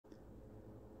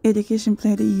education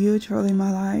played a huge role in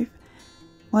my life.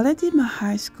 While I did my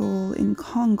high school in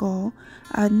Congo,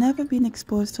 I had never been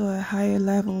exposed to a higher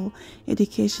level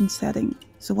education setting.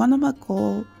 So one of my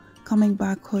goals coming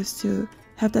back was to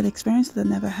have that experience that I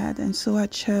never had. And so I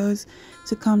chose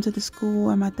to come to the school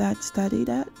where my dad studied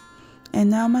at. And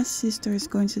now my sister is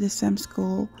going to the same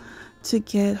school to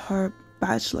get her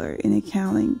bachelor in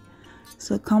accounting.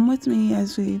 So come with me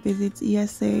as we visit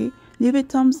ISC. Leave a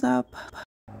thumbs up.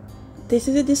 This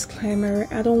is a disclaimer.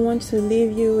 I don't want to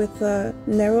leave you with a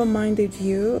narrow-minded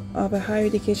view of a higher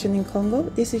education in Congo.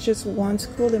 This is just one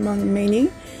school among many,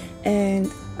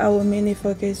 and I will mainly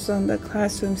focus on the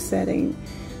classroom setting.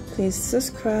 Please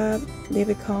subscribe, leave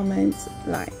a comment,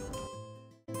 like.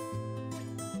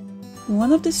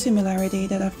 One of the similarities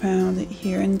that I found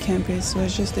here in campus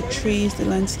was just the trees, the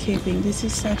landscaping. This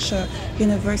is such a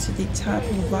university type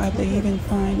of vibe that you even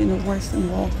find in the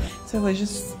Western world. So it was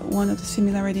just one of the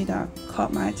similarities that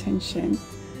caught my attention,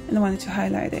 and I wanted to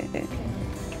highlight it.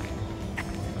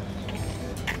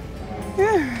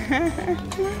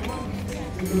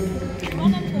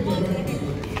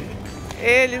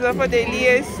 Et les enfants de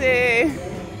l'ISC.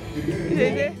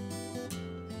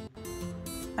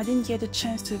 I didn't get a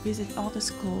chance to visit all the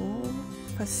school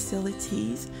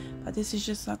facilities, but this is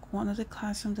just like one of the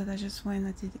classrooms that I just went.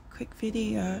 I did a quick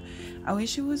video. I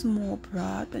wish it was more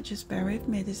broad, but just bear with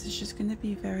me. This is just going to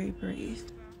be very brief.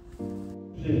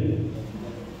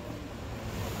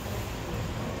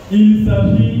 Il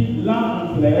s'agit là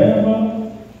en clair.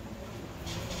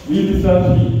 Il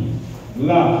s'agit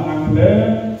là en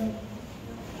clair.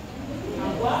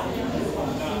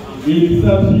 Il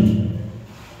s'agit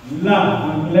là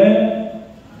en clair.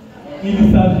 Il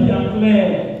s'agit en clair.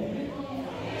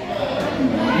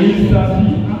 Il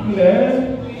s'agit en clair.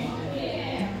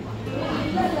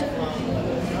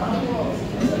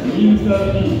 Il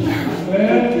s'agit en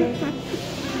clair.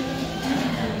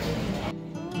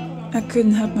 I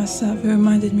couldn't help myself. It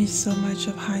reminded me so much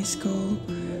of high school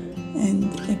and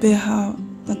a bit how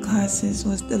the classes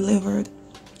was delivered,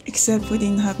 except we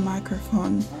didn't have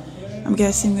microphone. I'm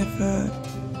guessing with a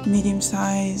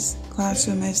medium-sized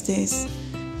classroom as this,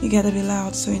 you gotta be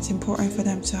loud, so it's important for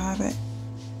them to have it.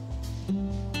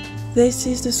 This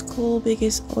is the school's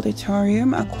biggest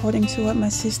auditorium, according to what my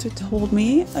sister told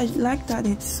me. I like that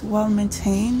it's well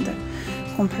maintained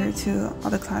compared to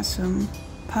other classrooms.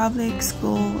 Public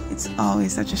school, it's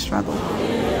always such a struggle.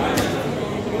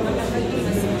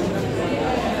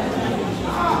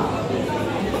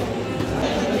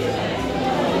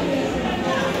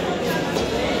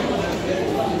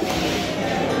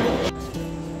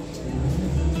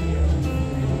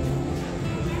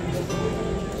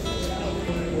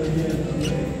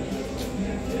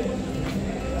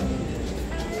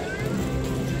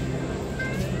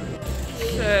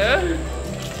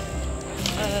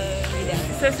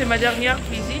 Ça c'est ma dernière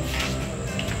visite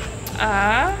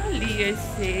à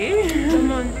l'ISC,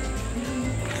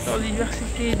 dans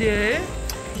l'université de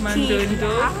Mandondo.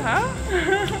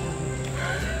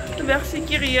 Merci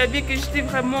Kyria, bien que j'étais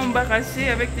vraiment embarrassée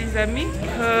avec des amis.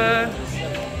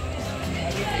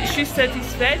 Je suis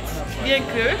satisfaite, bien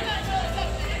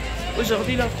que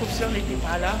aujourd'hui leur professeur n'était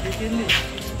pas là,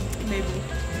 mais bon,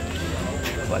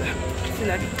 voilà, c'est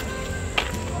la vie.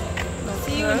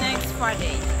 See you next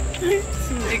Friday.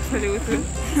 See you next Friday aussi.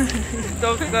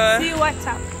 Donc, see you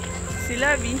WhatsApp. C'est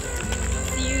la vie.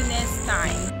 See you next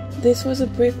time. This was a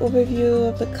brief overview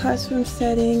of the classroom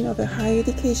setting of a higher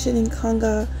education in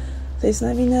Congo. Please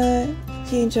let me know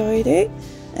if you enjoyed it,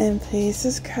 and please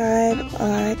subscribe,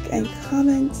 like, and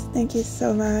comment. Thank you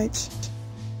so much.